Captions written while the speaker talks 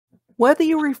Whether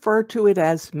you refer to it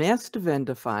as master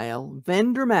vendor file,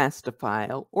 vendor master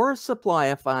file, or a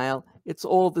supplier file, it's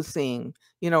all the same,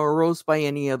 arose by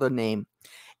any other name.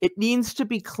 It needs to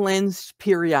be cleansed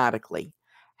periodically.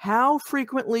 How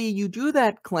frequently you do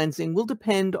that cleansing will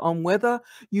depend on whether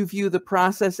you view the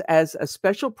process as a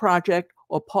special project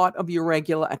or part of your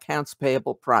regular accounts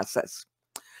payable process.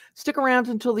 Stick around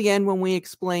until the end when we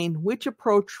explain which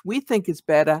approach we think is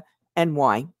better and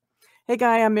why. Hey,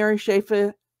 Guy, I'm Mary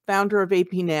Schaefer, founder of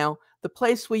AP Now, the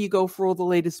place where you go for all the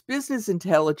latest business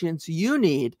intelligence you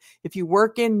need if you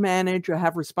work in, manage, or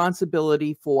have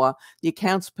responsibility for the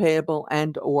accounts payable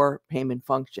and or payment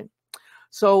function.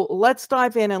 So let's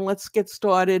dive in and let's get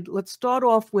started. Let's start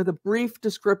off with a brief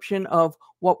description of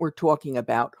what we're talking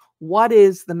about. What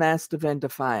is the master vendor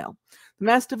file? The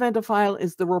master vendor file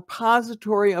is the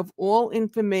repository of all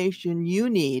information you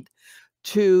need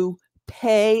to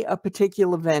pay a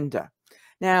particular vendor.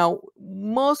 Now,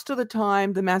 most of the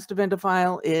time, the master vendor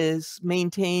file is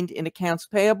maintained in accounts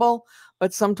payable,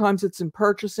 but sometimes it's in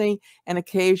purchasing, and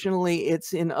occasionally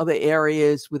it's in other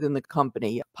areas within the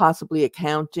company, possibly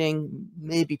accounting,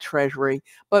 maybe treasury,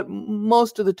 but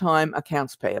most of the time,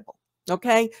 accounts payable.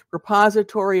 Okay?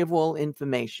 Repository of all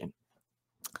information.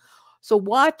 So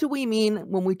what do we mean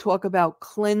when we talk about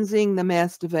cleansing the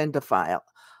master vendor file?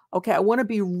 Okay, I want to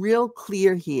be real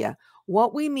clear here.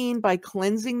 What we mean by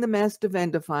cleansing the master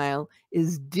vendor file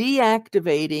is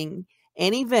deactivating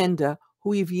any vendor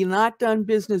who you've not done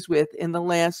business with in the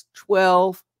last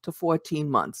 12 to 14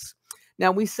 months.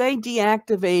 Now, we say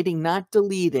deactivating, not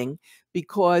deleting,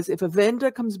 because if a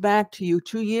vendor comes back to you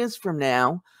 2 years from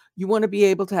now, you want to be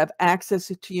able to have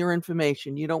access to your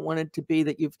information. You don't want it to be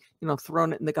that you've,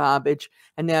 thrown it in the garbage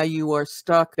and now you are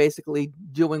stuck basically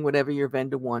doing whatever your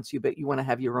vendor wants you, but you want to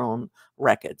have your own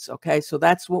records. Okay. So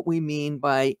that's what we mean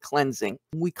by cleansing.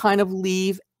 We kind of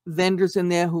leave vendors in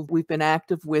there who we've been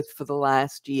active with for the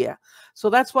last year. So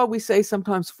that's why we say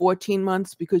sometimes 14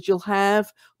 months, because you'll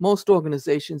have, most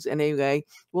organizations anyway,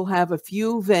 will have a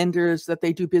few vendors that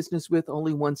they do business with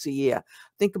only once a year.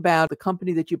 Think about the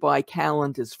company that you buy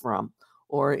calendars from,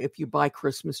 or if you buy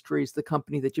Christmas trees, the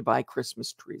company that you buy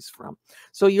Christmas trees from.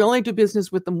 So you only do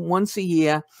business with them once a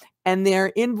year, and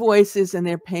their invoices and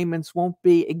their payments won't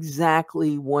be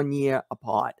exactly 1 year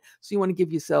apart. So you want to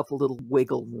give yourself a little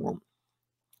wiggle room.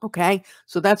 Okay,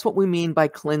 so that's what we mean by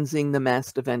cleansing the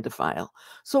master vendor file.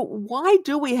 So why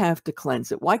do we have to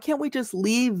cleanse it? Why can't we just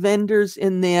leave vendors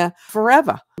in there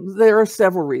forever? There are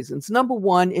several reasons. Number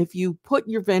one, if you put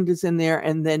your vendors in there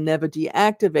and then never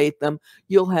deactivate them,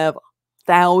 you'll have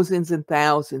thousands and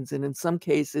thousands, and in some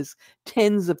cases,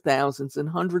 tens of thousands and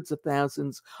hundreds of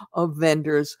thousands of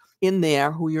vendors in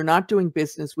there who you're not doing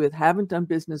business with, haven't done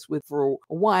business with for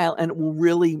a while, and it will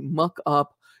really muck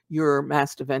up your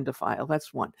master vendor file.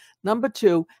 That's one. Number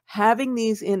two, having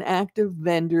these inactive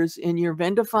vendors in your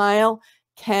vendor file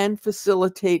can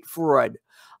facilitate fraud.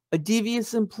 A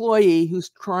devious employee who's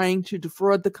trying to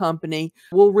defraud the company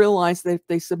will realize that if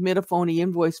they submit a phony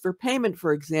invoice for payment,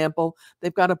 for example,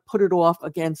 they've got to put it off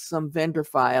against some vendor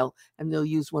file, and they'll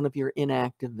use one of your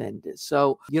inactive vendors.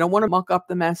 So you don't want to muck up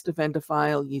the master vendor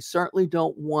file. You certainly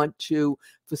don't want to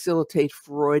facilitate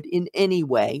fraud in any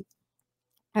way.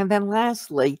 And then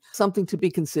lastly, something to be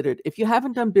considered. If you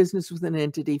haven't done business with an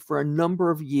entity for a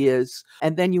number of years,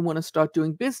 and then you want to start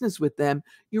doing business with them,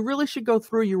 you really should go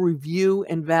through your review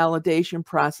and validation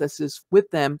processes with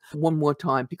them one more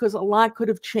time, because a lot could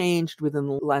have changed within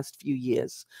the last few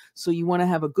years. So you want to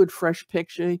have a good, fresh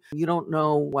picture. You don't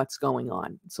know what's going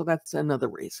on. So that's another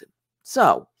reason.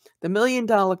 So the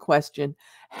million-dollar question,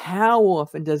 how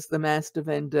often does the master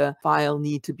vendor file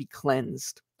need to be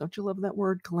cleansed? Don't you love that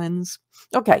word, cleanse?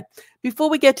 Okay,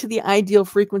 before we get to the ideal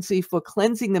frequency for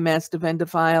cleansing the master vendor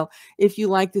file, if you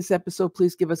like this episode,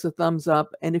 please give us a thumbs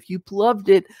up. And if you loved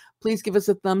it, please give us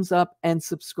a thumbs up and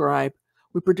subscribe.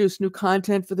 We produce new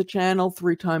content for the channel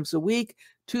 3 times a week.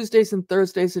 Tuesdays and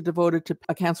Thursdays are devoted to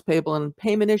accounts payable and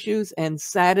payment issues, and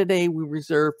Saturday we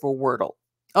reserve for Wordle.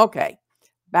 Okay.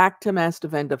 Back to master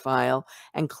vendor file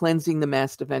and cleansing the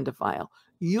master vendor file.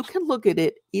 You can look at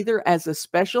it either as a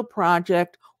special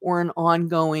project or an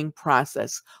ongoing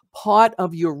process, part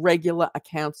of your regular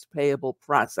accounts payable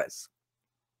process.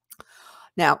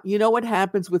 Now, you know what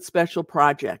happens with special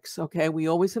projects, okay? We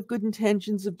always have good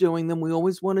intentions of doing them. We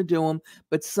always want to do them,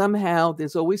 but somehow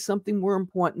there's always something more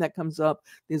important that comes up.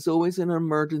 There's always an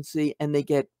emergency, and they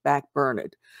get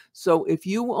backburned. So if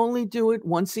you only do it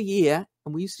once a year,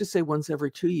 and we used to say once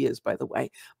every 2 years, by the way,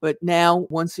 but now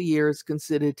once a year is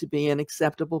considered to be an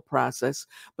acceptable process.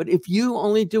 But if you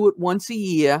only do it once a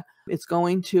year, it's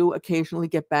going to occasionally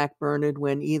get backburned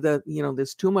when either,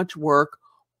 there's too much work,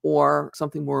 or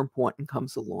something more important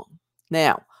comes along.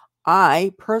 Now,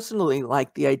 I personally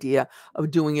like the idea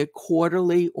of doing it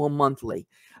quarterly or monthly.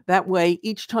 That way,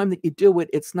 each time that you do it,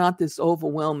 it's not this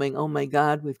overwhelming, oh my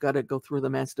God, we've got to go through the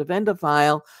master vendor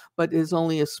file, but there's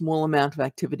only a small amount of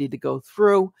activity to go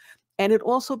through. And it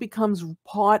also becomes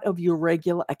part of your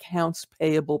regular accounts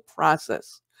payable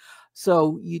process.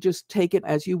 So you just take it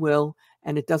as you will,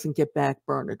 and it doesn't get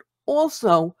backburnered.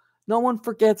 Also, no one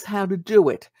forgets how to do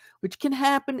it, which can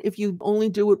happen if you only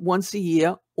do it once a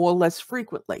year or less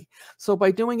frequently. So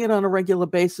by doing it on a regular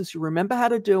basis, you remember how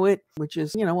to do it, which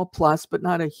is, a plus, but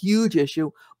not a huge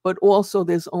issue. But also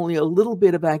there's only a little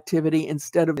bit of activity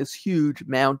instead of this huge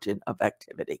mountain of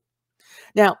activity.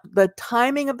 Now, the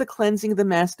timing of the cleansing of the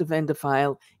master vendor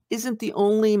file isn't the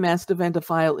only master vendor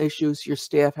file issues your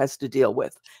staff has to deal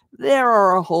with. There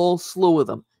are a whole slew of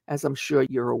them, as I'm sure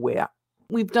you're aware.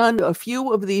 We've done a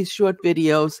few of these short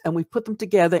videos and we've put them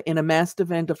together in a master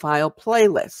vendor file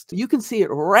playlist. You can see it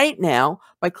right now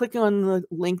by clicking on the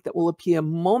link that will appear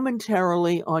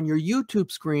momentarily on your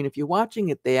YouTube screen if you're watching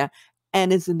it there,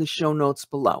 and is in the show notes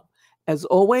below. As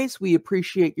always, we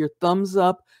appreciate your thumbs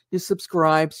up, your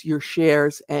subscribes, your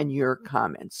shares, and your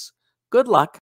comments. Good luck.